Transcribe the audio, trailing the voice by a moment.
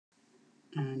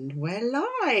And we're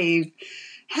live.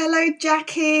 Hello,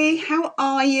 Jackie. How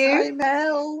are you? Hi,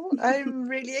 Mel. I'm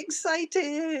really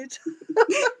excited.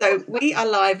 So we are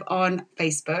live on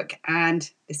Facebook, and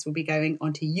this will be going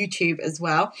onto YouTube as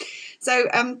well. So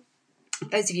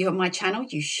those of you on my channel,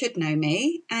 you should know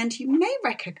me, and you may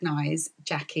recognise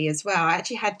Jackie as well. I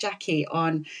actually had Jackie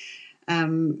on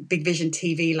Big Vision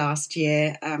TV last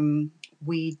year.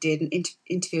 We did an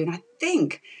interview, and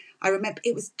I remember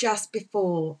it was just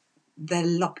before the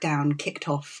lockdown kicked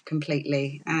off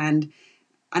completely, and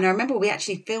I remember we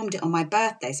actually filmed it on my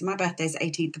birthday. So my birthday is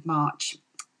 18th of March,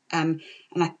 and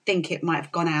I think it might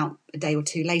have gone out a day or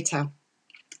two later.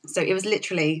 So it was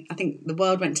literally, I think the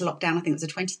world went to lockdown. I think it was the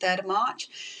 23rd of March.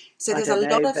 So there's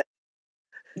there's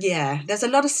a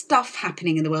lot of stuff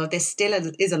happening in the world. There still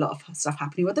is a lot of stuff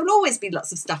happening. Well, there will always be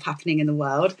lots of stuff happening in the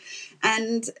world.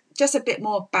 And just a bit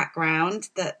more background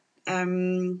that,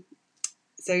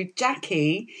 so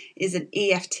Jackie is an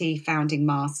EFT founding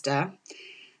master.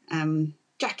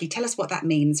 Jackie, tell us what that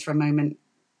means for a moment.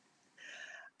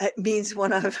 It means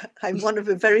I'm one of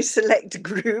a very select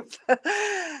group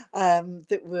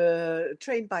that were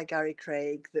trained by Gary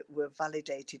Craig, that were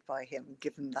validated by him,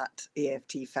 given that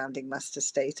EFT founding master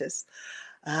status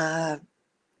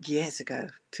years ago,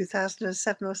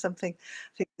 2007 or something.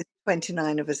 I think there's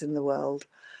 29 of us in the world.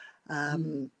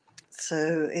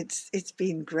 So it's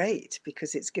been great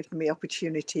because it's given me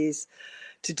opportunities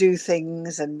to do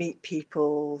things and meet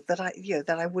people that I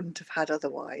wouldn't have had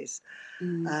otherwise.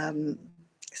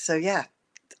 So yeah,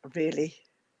 really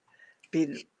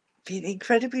been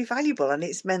incredibly valuable, and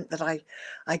it's meant that I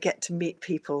get to meet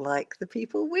people like the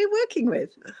people we're working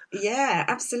with. Yeah,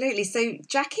 absolutely. So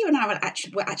Jackie and I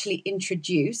were actually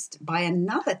introduced by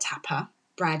another tapper,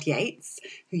 Brad Yates,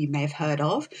 who you may have heard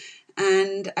of.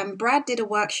 And Brad did a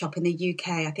workshop in the UK,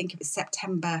 I think it was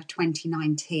September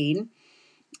 2019.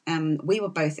 We were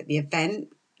both at the event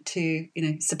to,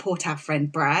 support our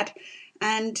friend Brad.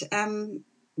 And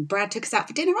Brad took us out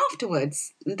for dinner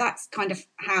afterwards. And that's kind of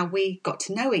how we got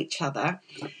to know each other.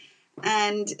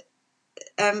 And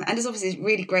it's obviously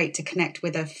really great to connect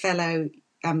with a fellow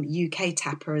UK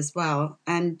tapper as well.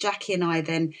 And Jackie and I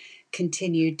then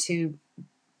continued to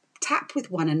tap with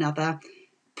one another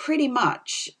pretty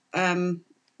much,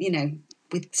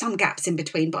 with some gaps in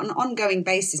between, but on an ongoing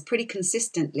basis, pretty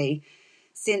consistently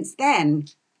since then.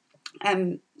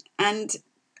 And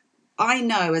I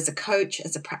know as a coach,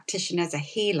 as a practitioner, as a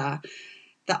healer,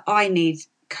 that I need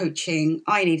coaching,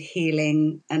 I need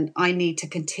healing, and I need to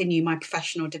continue my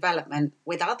professional development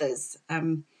with others.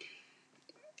 Wouldn't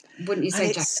you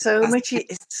say, Jack? It's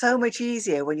so much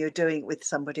easier when you're doing it with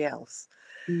somebody else,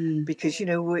 because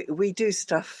we do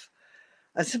stuff,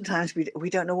 and sometimes we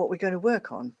don't know what we're going to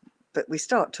work on, but we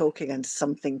start talking and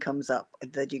something comes up,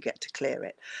 and then you get to clear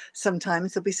it.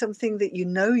 Sometimes there'll be something that you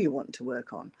want to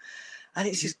work on, and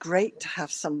it's just great to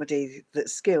have somebody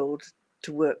that's skilled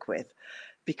to work with,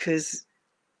 because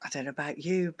I don't know about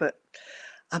you, but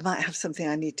I might have something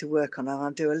I need to work on, and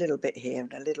I'll do a little bit here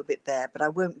and a little bit there, but I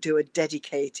won't do a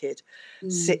dedicated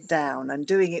sit down. And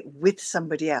doing it with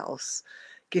somebody else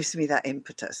gives me that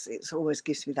impetus. It always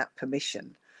gives me that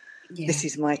permission. Yeah. This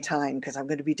is my time because I'm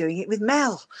going to be doing it with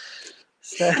Mel.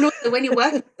 So. And also when you're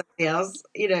working with somebody else,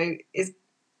 it's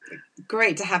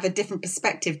great to have a different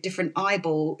perspective, different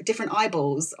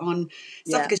eyeballs on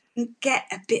stuff, because you can get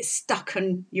a bit stuck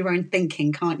on your own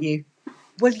thinking, can't you?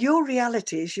 Well, your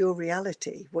reality is your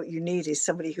reality. What you need is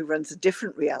somebody who runs a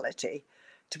different reality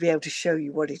to be able to show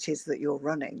you what it is that you're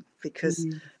running. Because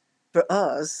for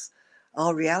us,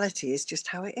 our reality is just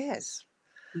how it is.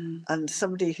 And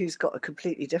somebody who's got a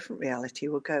completely different reality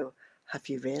will go, have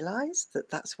you realised that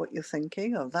that's what you're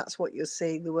thinking, or that's what you're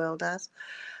seeing the world as?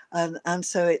 And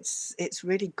so it's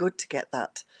really good to get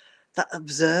that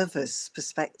observer's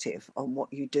perspective on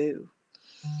what you do.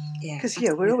 Because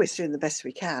we're always doing the best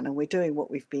we can, and we're doing what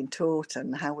we've been taught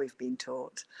and how we've been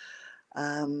taught.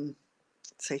 So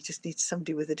you just need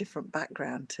somebody with a different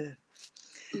background to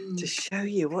show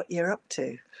you what you're up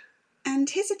to. And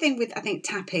here's the thing with, I think,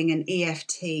 tapping and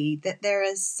EFT, that there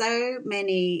are so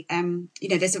many,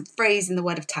 there's a phrase in the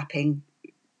word of tapping,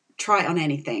 try it on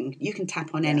anything. You can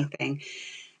tap on anything.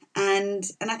 And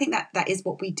I think that is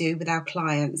what we do with our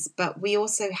clients. But we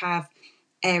also have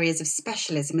areas of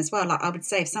specialism as well. Like I would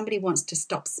say, if somebody wants to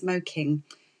stop smoking,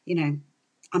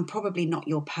 I'm probably not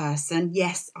your person.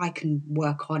 Yes, I can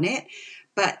work on it.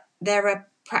 But there are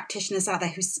practitioners out there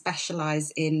who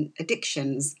specialize in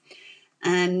addictions.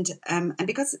 And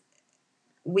because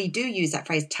we do use that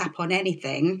phrase, tap on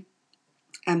anything,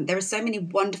 there are so many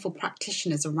wonderful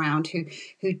practitioners around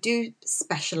who do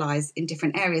specialise in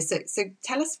different areas. So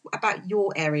tell us about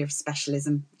your area of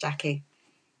specialism, Jackie.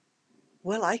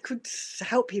 Well, I could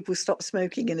help people stop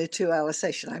smoking in a 2-hour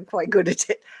session. I'm quite good at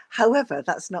it. However,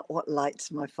 that's not what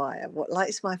lights my fire. What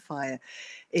lights my fire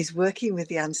is working with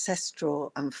the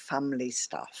ancestral and family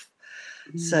stuff.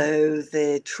 So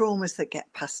the traumas that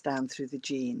get passed down through the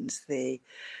genes, the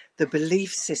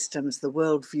belief systems, the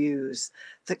worldviews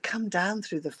that come down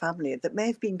through the family that may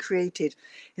have been created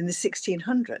in the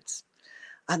 1600s.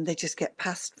 And they just get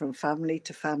passed from family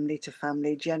to family to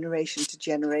family, generation to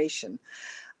generation.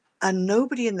 And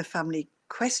nobody in the family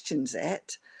questions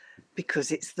it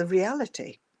because it's the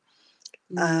reality.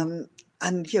 And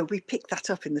we pick that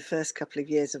up in the first couple of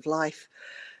years of life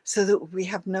so that we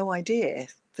have no idea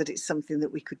that it's something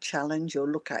that we could challenge or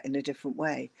look at in a different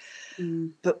way.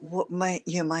 But what my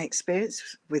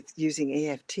experience with using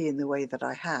EFT in the way that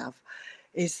I have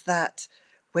is that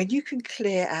when you can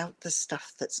clear out the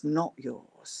stuff that's not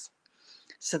yours,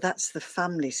 so that's the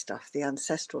family stuff, the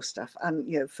ancestral stuff.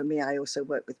 And, for me, I also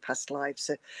work with past lives.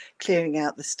 So clearing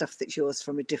out the stuff that's yours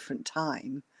from a different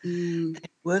time,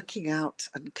 working out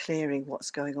and clearing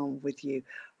what's going on with you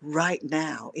right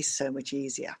now is so much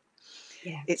easier.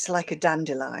 Yeah. It's like a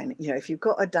dandelion. If you've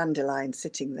got a dandelion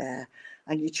sitting there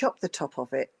and you chop the top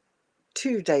of it,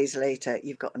 2 days later,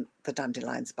 you've got the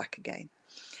dandelions back again.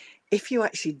 If you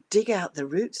actually dig out the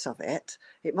roots of it,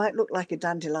 it might look like a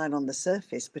dandelion on the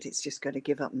surface, but it's just going to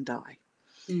give up and die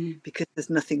because there's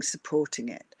nothing supporting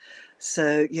it.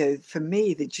 So, for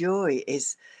me, the joy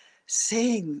is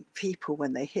seeing people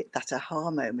when they hit that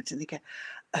aha moment and they go,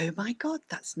 oh my God,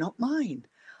 that's not mine.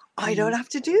 I don't have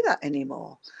to do that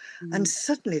anymore. And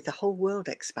suddenly the whole world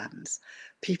expands.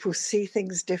 People see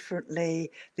things differently.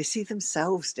 They see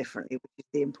themselves differently, which is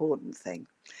the important thing.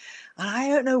 And I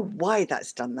don't know why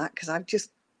that's done that, because I've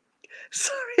just,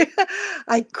 sorry,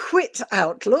 I quit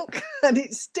Outlook and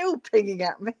it's still pinging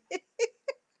at me.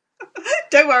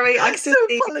 Don't worry, I can So still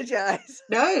see. apologise.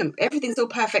 No, everything's all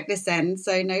perfect this end.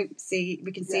 So no,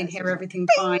 we can see and Yes, hear it's everything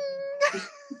fine.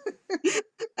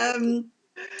 So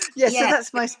Yeah,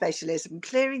 that's my specialism,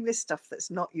 clearing this stuff that's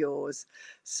not yours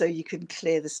so you can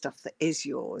clear the stuff that is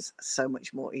yours so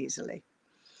much more easily.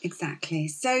 exactly.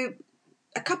 So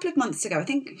a couple of months ago, I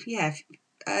think,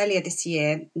 earlier this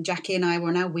year, Jackie and I were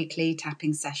on our weekly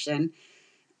tapping session,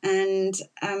 and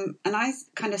I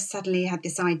kind of suddenly had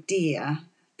this idea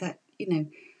that,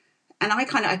 and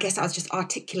I guess I was just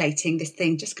articulating this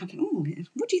thing, just kind of,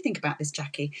 what do you think about this,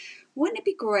 Jackie? Wouldn't it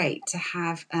be great to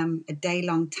have a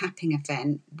day-long tapping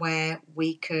event where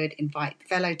we could invite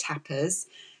fellow tappers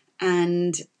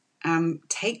and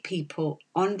take people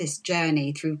on this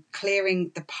journey through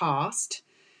clearing the past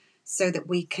so that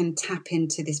we can tap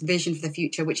into this vision for the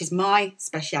future, which is my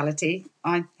speciality.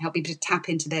 I help people to tap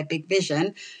into their big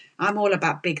vision. I'm all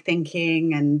about big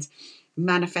thinking and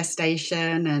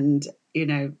manifestation, and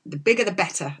the bigger the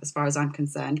better as far as I'm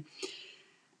concerned.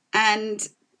 And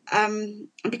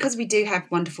because we do have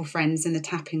wonderful friends in the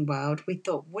tapping world, we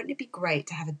thought, wouldn't it be great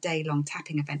to have a day-long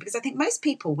tapping event? Because I think most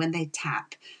people, when they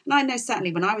tap, and I know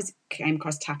certainly when came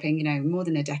across tapping, more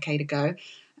than a decade ago,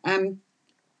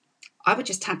 I would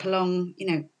just tap along,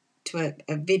 to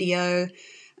a video.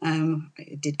 I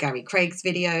did Gary Craig's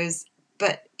videos,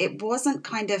 but it wasn't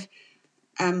kind of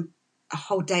a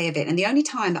whole day of it. And the only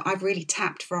time that I've really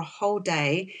tapped for a whole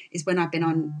day is when I've been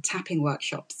on tapping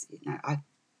workshops. I've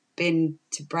been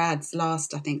to Brad's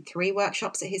last, I think, 3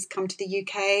 workshops that he's come to the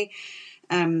UK.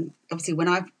 Obviously, when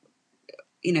I've,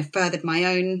 furthered my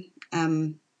own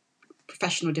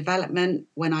professional development,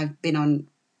 when I've been on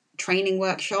training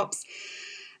workshops.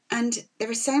 And there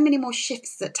are so many more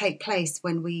shifts that take place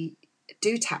when we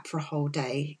do tap for a whole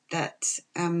day that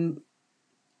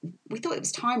we thought it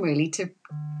was time really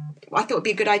I thought it'd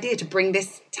be a good idea to bring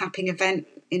this tapping event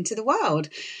into the world.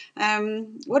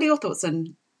 What are your thoughts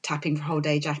on tapping for a whole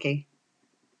day, Jackie?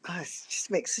 It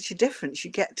just makes such a difference.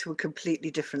 You get to a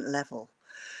completely different level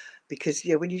because,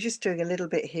 when you're just doing a little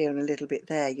bit here and a little bit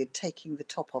there, you're taking the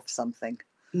top off something.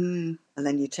 And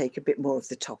then you take a bit more of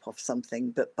the top off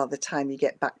something. But by the time you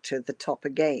get back to the top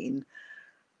again,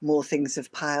 more things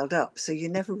have piled up. So you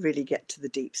never really get to the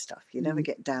deep stuff. You never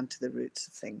get down to the roots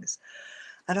of things.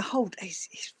 And a whole day,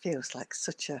 it feels like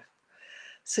such a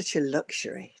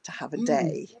luxury to have a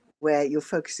day where you're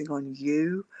focusing on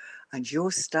you and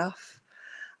your stuff.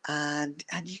 And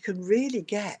you can really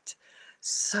get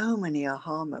so many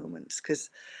aha moments because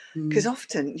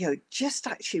often, just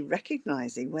actually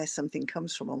recognizing where something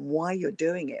comes from and why you're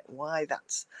doing it, why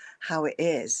that's how it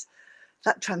is,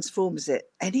 that transforms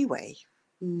it anyway,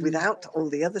 without all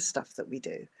the other stuff that we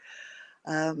do.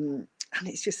 And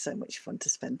it's just so much fun to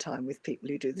spend time with people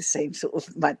who do the same sort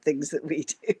of mad things that we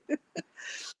do.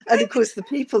 And of course, the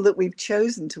people that we've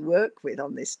chosen to work with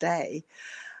on this day,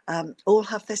 all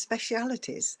have their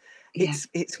specialities. Yeah.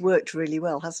 It's worked really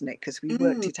well, hasn't it? Because we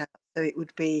worked Mm, it out. So it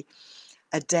would be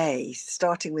a day,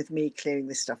 starting with me clearing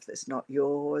the stuff that's not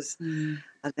yours, mm,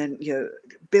 and then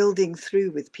building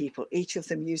through with people, each of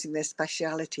them using their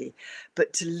speciality,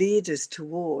 but to lead us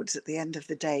towards, at the end of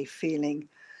the day, feeling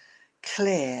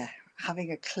clear,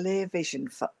 having a clear vision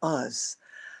for us,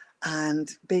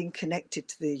 and being connected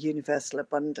to the universal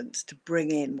abundance to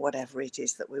bring in whatever it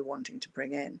is that we're wanting to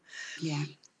bring in. yeah.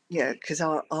 Because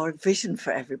our vision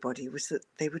for everybody was that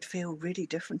they would feel really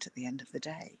different at the end of the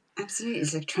day. Absolutely,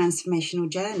 it's a transformational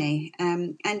journey.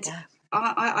 And Yeah.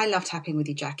 I love tapping with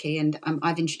you, Jackie, and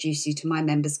I've introduced you to my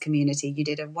members community. You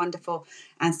did a wonderful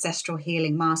ancestral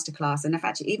healing masterclass, and in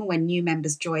fact, even when new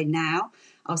members join now,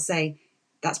 I'll say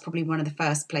that's probably one of the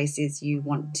first places you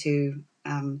want to,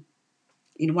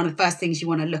 one of the first things you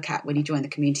want to look at when you join the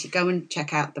community. Go and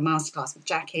check out the masterclass with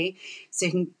Jackie, so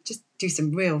you can just do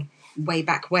some real way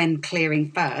back when clearing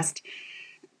first.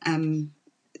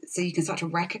 So you can start to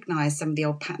recognize some of the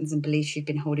old patterns and beliefs you've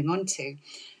been holding on to.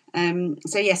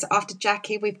 So yes, after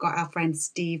Jackie, we've got our friend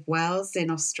Steve Wells in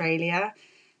Australia,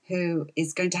 who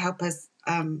is going to help us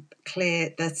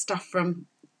clear the stuff from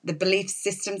the belief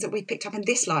systems that we picked up in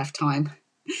this lifetime.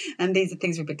 And these are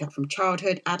things we picked up from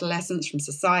childhood, adolescence, from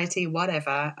society,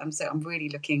 whatever. So I'm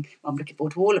looking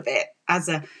forward to all of it as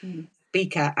a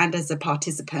speaker and as a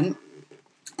participant.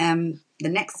 The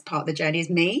next part of the journey is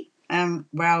me.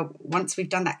 Once we've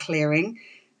done that clearing,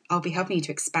 I'll be helping you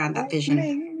to expand that vision.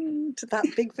 Opening to that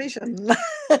big vision.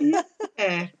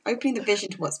 Yeah, opening the vision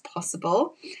to what's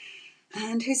possible.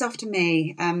 And who's after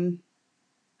me?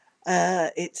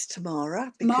 It's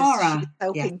Tamara, because she's Mara. Yeah.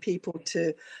 helping people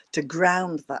to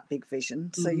ground that big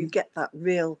vision, so you get that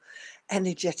real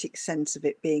energetic sense of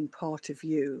it being part of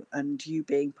you and you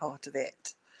being part of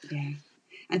it. Yeah.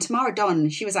 And Tamara Don,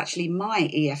 she was actually my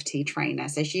EFT trainer.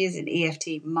 So she is an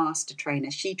EFT master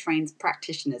trainer. She trains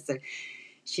practitioners. So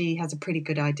she has a pretty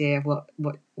good idea of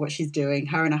what she's doing.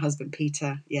 Her and her husband,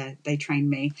 Peter, yeah, they train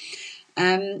me.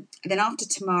 Then after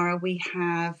Tamara, we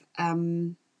have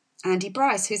Andy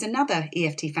Bryce, who's another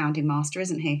EFT founding master,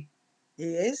 isn't he?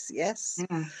 He is, yes.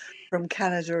 Yeah. From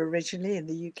Canada originally, in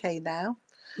the UK now.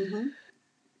 Mm-hmm.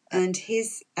 And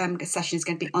his session is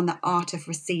going to be on the art of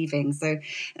receiving. So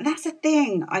that's a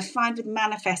thing I find with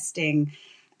manifesting.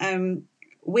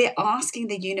 We're asking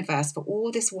the universe for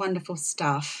all this wonderful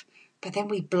stuff, but then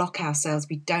we block ourselves.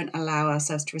 We don't allow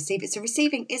ourselves to receive it. So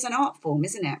receiving is an art form,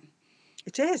 isn't it?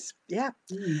 It is, yeah.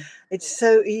 Mm. It's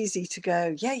so easy to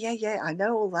go, yeah, I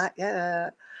know all that, yeah.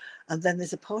 And then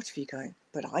there's a part of you going,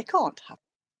 but I can't have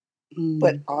it.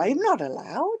 But I'm not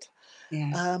allowed.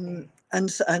 Yeah.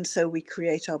 And so we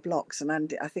create our blocks.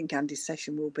 And I think Andy's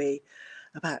session will be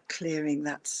about clearing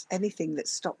anything that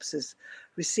stops us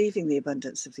receiving the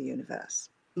abundance of the universe.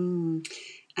 And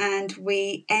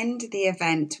we end the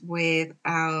event with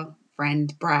our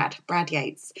friend Brad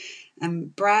Yates.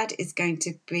 Brad is going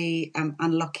to be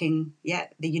unlocking,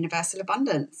 the universal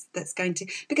abundance that's going to,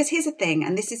 because here's the thing,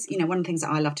 and this is, one of the things that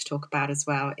I love to talk about as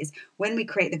well, is when we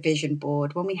create the vision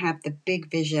board, when we have the big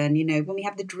vision, when we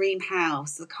have the dream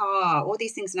house, the car, all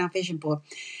these things in our vision board,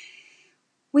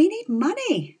 we need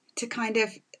money to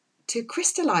to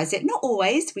crystallize it. Not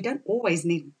always, we don't always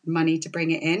need money to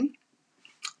bring it in,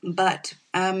 but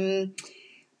the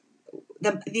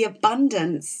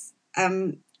abundance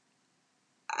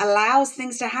allows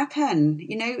things to happen,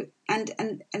 and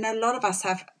a lot of us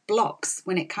have blocks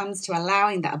when it comes to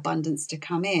allowing that abundance to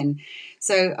come in.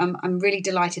 So I'm really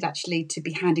delighted actually to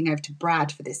be handing over to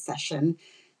Brad for this session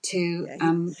to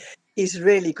Yeah, he's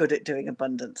really good at doing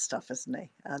abundance stuff, isn't he?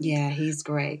 yeah, he's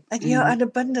great. And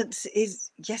abundance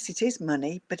is, yes, it is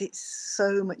money, but it's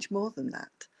so much more than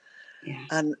that. Yeah.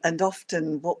 And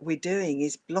often what we're doing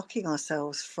is blocking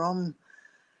ourselves from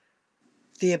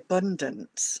the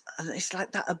abundance. And it's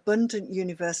like that abundant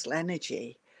universal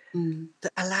energy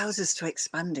that allows us to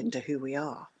expand into who we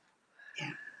are.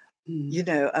 Yeah.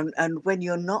 And when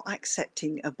you're not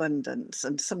accepting abundance,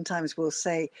 and sometimes we'll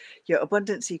say, your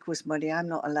abundance equals money, I'm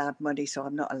not allowed money, so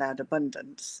I'm not allowed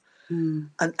abundance. And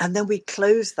then we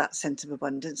close that sense of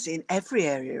abundance in every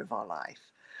area of our life.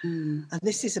 And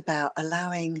this is about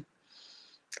allowing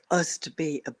us to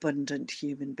be abundant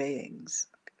human beings,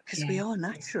 because we Yeah. are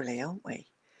naturally, aren't we?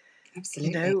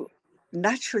 Absolutely.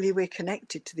 Naturally we're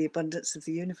connected to the abundance of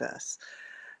the universe.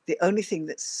 The only thing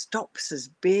that stops us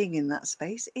being in that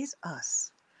space is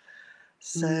us.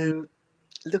 So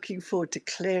looking forward to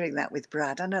clearing that with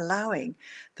Brad and allowing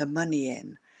the money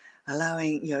in,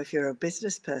 allowing, if you're a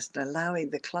business person, allowing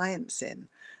the clients in,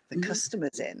 the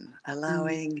customers in,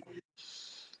 allowing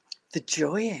the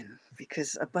joy in,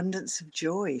 because abundance of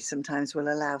joy sometimes will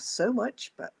allow so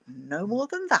much, but no more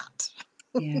than that.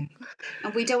 Yeah.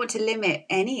 And we don't want to limit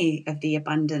any of the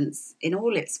abundance in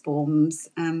all its forms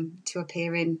to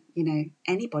appear in,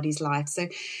 anybody's life. So,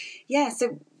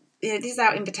 this is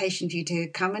our invitation for you to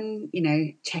come and,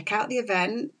 check out the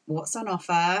event, what's on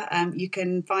offer. You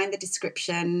can find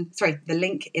the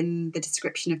link in the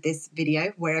description of this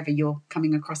video, wherever you're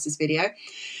coming across this video.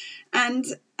 And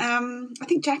I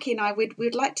think Jackie and I,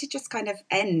 we'd like to just kind of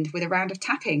end with a round of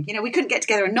tapping. We couldn't get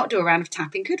together and not do a round of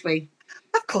tapping, could we?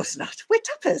 Of course not. We're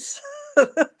tappers.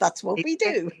 That's what we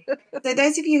do. So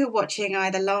those of you who are watching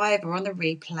either live or on the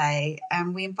replay,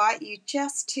 we invite you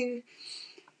just to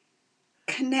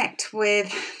connect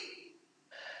with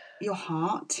your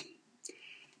heart,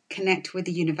 connect with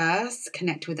the universe,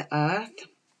 connect with the earth,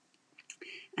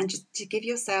 and just to give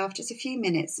yourself just a few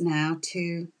minutes now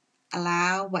to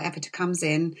allow whatever to comes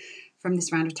in from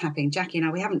this round of tapping. Jackie and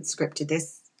I, we haven't scripted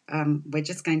this. We're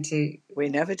just going to... We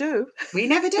never do. We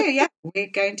never do, yeah. We're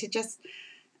going to just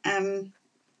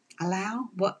allow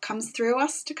what comes through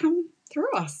us to come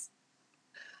through us.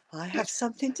 I have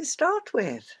something to start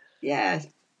with. Yeah.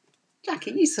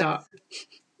 Jackie, you start.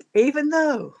 Even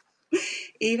though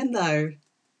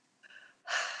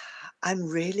I'm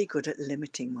really good at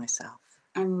limiting myself.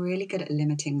 I'm really good at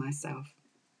limiting myself.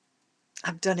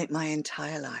 I've done it my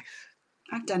entire life.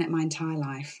 I've done it my entire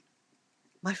life.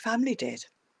 My family did.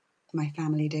 My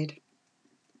family did.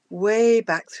 Way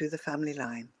back through the family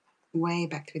line. Way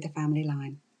back through the family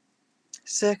line.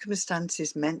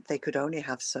 Circumstances meant they could only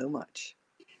have so much.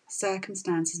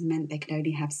 Circumstances meant they could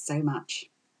only have so much.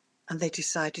 And they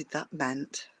decided that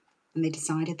meant...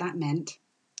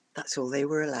 that's all they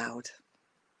were allowed.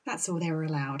 That's all they were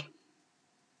allowed.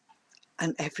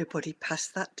 And everybody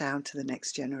passed that down to the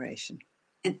next generation.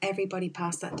 And everybody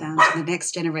passed that down to the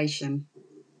next generation.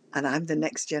 And I'm the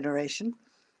next generation.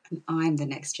 And I'm the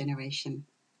next generation.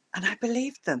 And I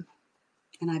believed them.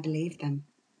 And I believed them.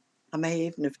 I may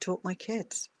even have taught my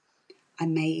kids. I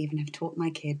may even have taught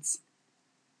my kids.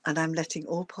 And I'm letting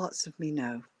all parts of me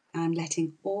know. And I'm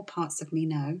letting all parts of me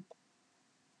know.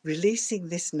 Releasing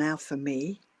this now for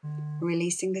me.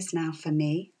 Releasing this now for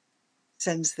me.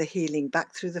 Sends the healing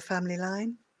back through the family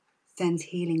line. Sends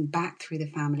healing back through the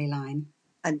family line.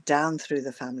 And down through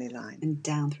the family line. And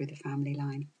down through the family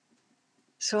line.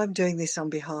 So I'm doing this on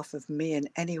behalf of me and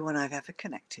anyone I've ever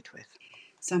connected with.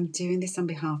 So I'm doing this on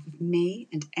behalf of me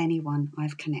and anyone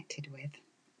I've connected with.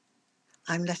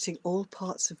 I'm letting all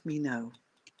parts of me know.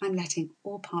 I'm letting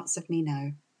all parts of me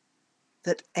know.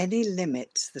 That any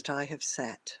limits that I have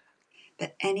set.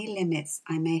 That any limits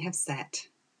I may have set.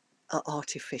 Are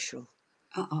artificial.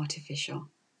 Are artificial.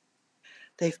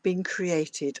 They've been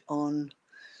created on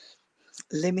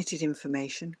limited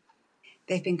information.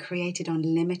 They've been created on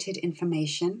limited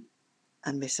information.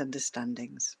 And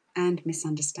misunderstandings. And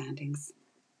misunderstandings.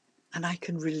 And I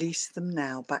can release them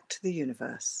now back to the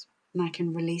universe. And I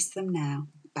can release them now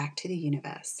back to the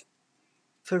universe.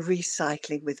 For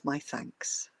recycling with my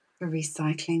thanks. For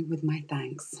recycling with my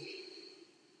thanks.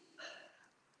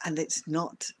 And it's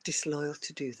not disloyal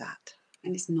to do that.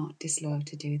 And it's not disloyal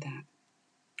to do that.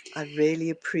 I really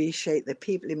appreciate the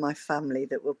people in my family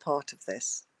that were part of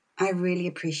this. I really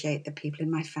appreciate the people in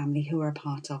my family who are a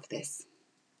part of this.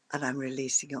 And I'm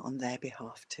releasing it on their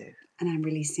behalf too. And I'm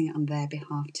releasing it on their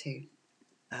behalf too.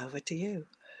 Over to you.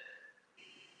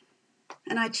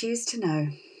 And I choose to know.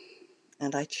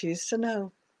 And I choose to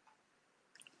know.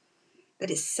 That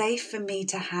it's safe for me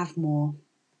to have more.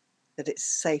 That it's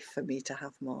safe for me to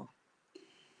have more.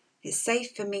 It's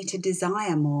safe for me to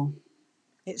desire more.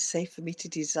 It's safe for me to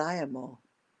desire more.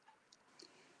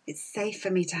 It's safe for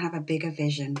me to have a bigger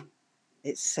vision.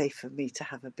 It's safe for me to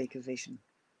have a bigger vision.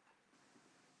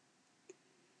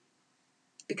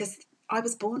 Because I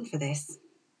was born for this.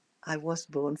 I was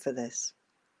born for this.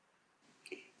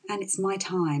 And it's my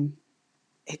time.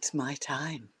 It's my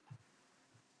time.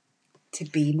 To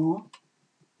be more.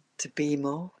 To be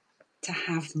more. To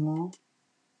have more.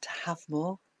 To have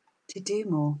more. To do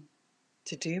more.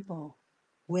 To do more.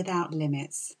 Without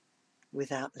limits.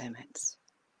 Without limits.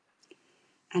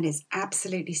 And it's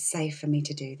absolutely safe for me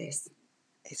to do this.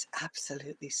 It's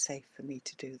absolutely safe for me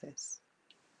to do this.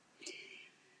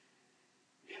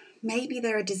 Maybe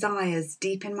there are desires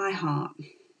deep in my heart.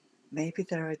 Maybe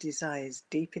there are desires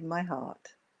deep in my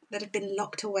heart. That have been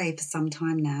locked away for some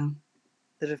time now.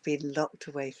 That have been locked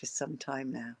away for some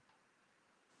time now.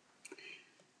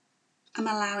 I'm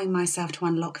allowing myself to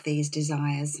unlock these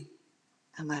desires.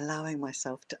 I'm allowing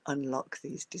myself to unlock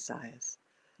these desires.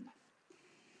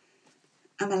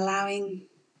 I'm allowing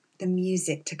the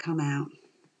music to come out.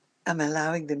 I'm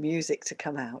allowing the music to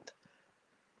come out.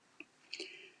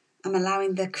 I'm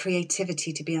allowing the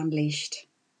creativity to be unleashed.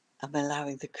 I'm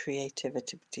allowing the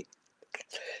creativity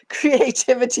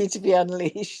to be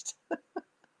unleashed.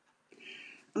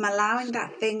 I'm allowing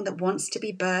that thing that wants to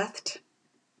be birthed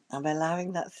I'm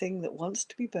allowing that thing that wants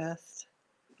to be birthed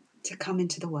to come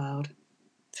into the world.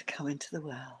 to come into the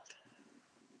world.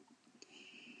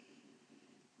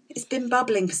 It's been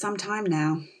bubbling for some time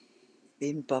now.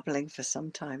 Been bubbling for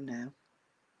some time now.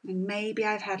 And maybe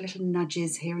I've had little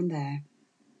nudges here and there.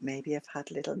 Maybe I've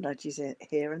had little nudges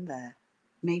here and there.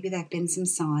 Maybe there have been some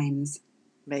signs.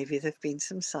 Maybe there have been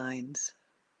some signs.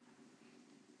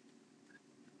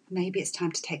 Maybe it's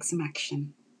time to take some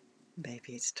action.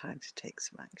 Maybe it's time to take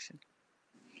some action.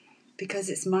 Because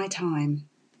it's my time.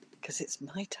 Because it's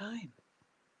my time.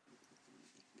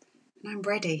 And I'm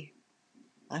ready.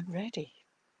 I'm ready.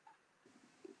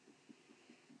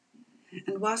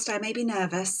 And whilst I may be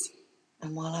nervous,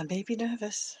 and while I may be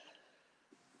nervous,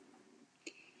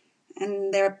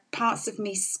 and there are parts of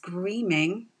me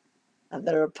screaming, and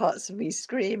there are parts of me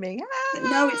screaming,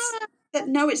 no,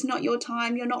 it's not your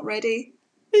time, you're not ready.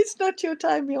 It's not your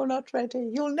time, you're not ready.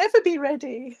 You'll never be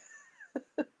ready.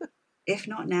 If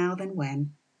not now, then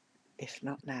when? If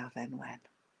not now, then when?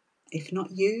 If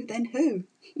not you, then who?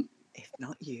 If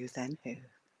not you, then who?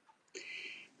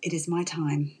 It is my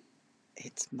time.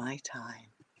 It's my time.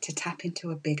 To tap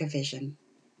into a bigger vision.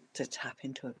 To tap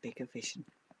into a bigger vision.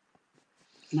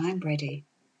 And I'm ready.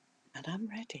 And I'm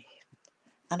ready.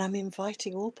 And I'm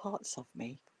inviting all parts of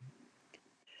me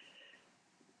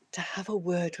to have a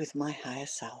word with my higher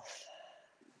self.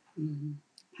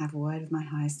 Have a word with my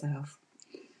higher self.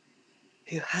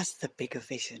 Who has the bigger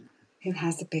vision. Who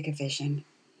has the bigger vision.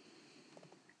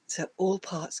 So all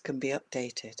parts can be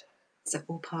updated. So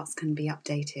all parts can be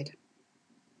updated.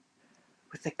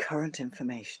 With the current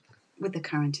information. With the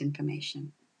current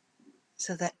information.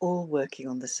 So they're all working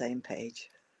on the same page.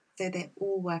 So they're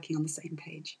all working on the same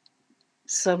page.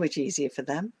 So much easier for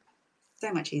them.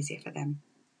 So much easier for them.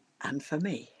 And for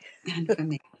me. And for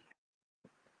me.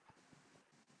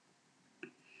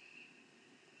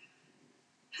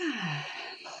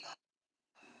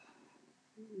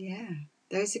 Yeah.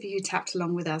 Those of you who tapped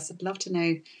along with us, I'd love to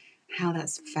know how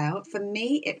that's felt. For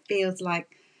me, it feels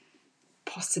like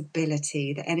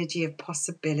possibility, the energy of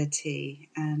possibility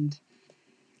and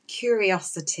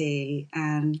curiosity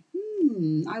and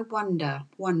I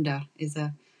wonder is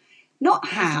a not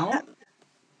how.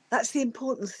 That's the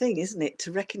important thing, isn't it?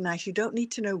 To recognise you don't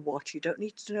need to know what, you don't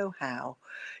need to know how.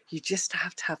 You just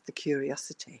have to have the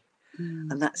curiosity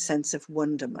and that sense of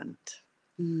wonderment.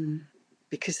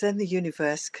 Because then the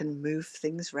universe can move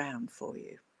things round for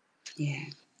you. Yeah,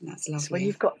 that's lovely. So when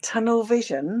you've got tunnel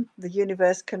vision, the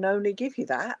universe can only give you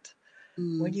that.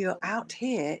 When you're out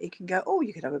here, it can go, oh,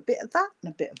 you could have a bit of that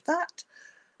and a bit of that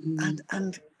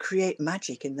and create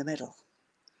magic in the middle.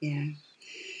 Yeah.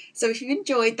 So if you've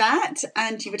enjoyed that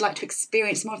and you would like to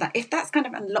experience more of that, if that's kind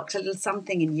of unlocked a little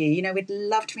something in you, we'd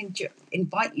love to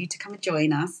invite you to come and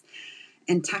join us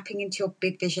in Tapping into Your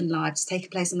Big Vision Live. It's taking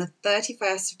place on the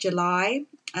 31st of July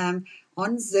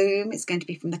on Zoom. It's going to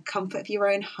be from the comfort of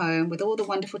your own home with all the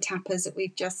wonderful tappers that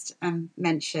we've just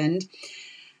mentioned.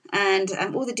 And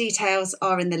all the details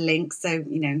are in the link, so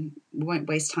we won't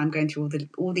waste time going through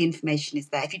all the information is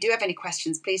there. If you do have any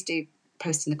questions, please do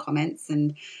post in the comments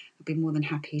and I'll be more than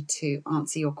happy to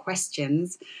answer your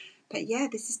questions. But yeah,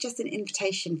 this is just an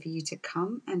invitation for you to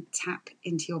come and tap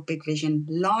into your big vision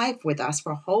live with us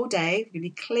for a whole day. We're going to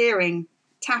be clearing,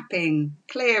 tapping,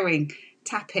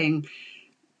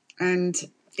 and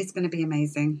it's going to be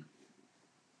amazing.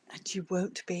 And you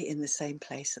won't be in the same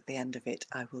place at the end of it,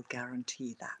 I will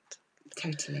guarantee that.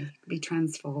 Totally. Be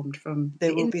transformed from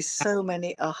there will be so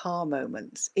many aha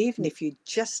moments. Even if you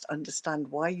just understand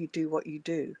why you do what you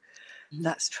do,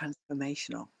 that's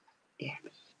transformational. Yeah.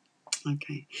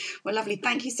 Okay. Well, lovely.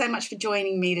 Thank you so much for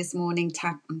joining me this morning.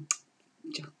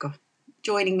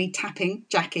 Joining me tapping,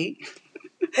 Jackie.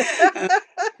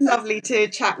 Lovely to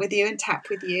chat with you and tap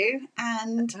with you.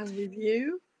 And with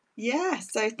you. Yeah,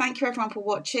 so thank you everyone for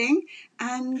watching,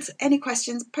 and any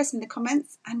questions, post them in the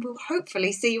comments, and we'll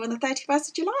hopefully see you on the 31st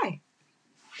of July.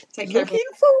 Take care. Looking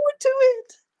forward to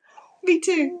it. Me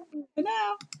too. For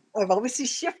now. I'm obviously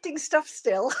shifting stuff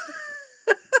still.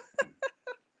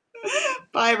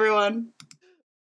 Bye, everyone.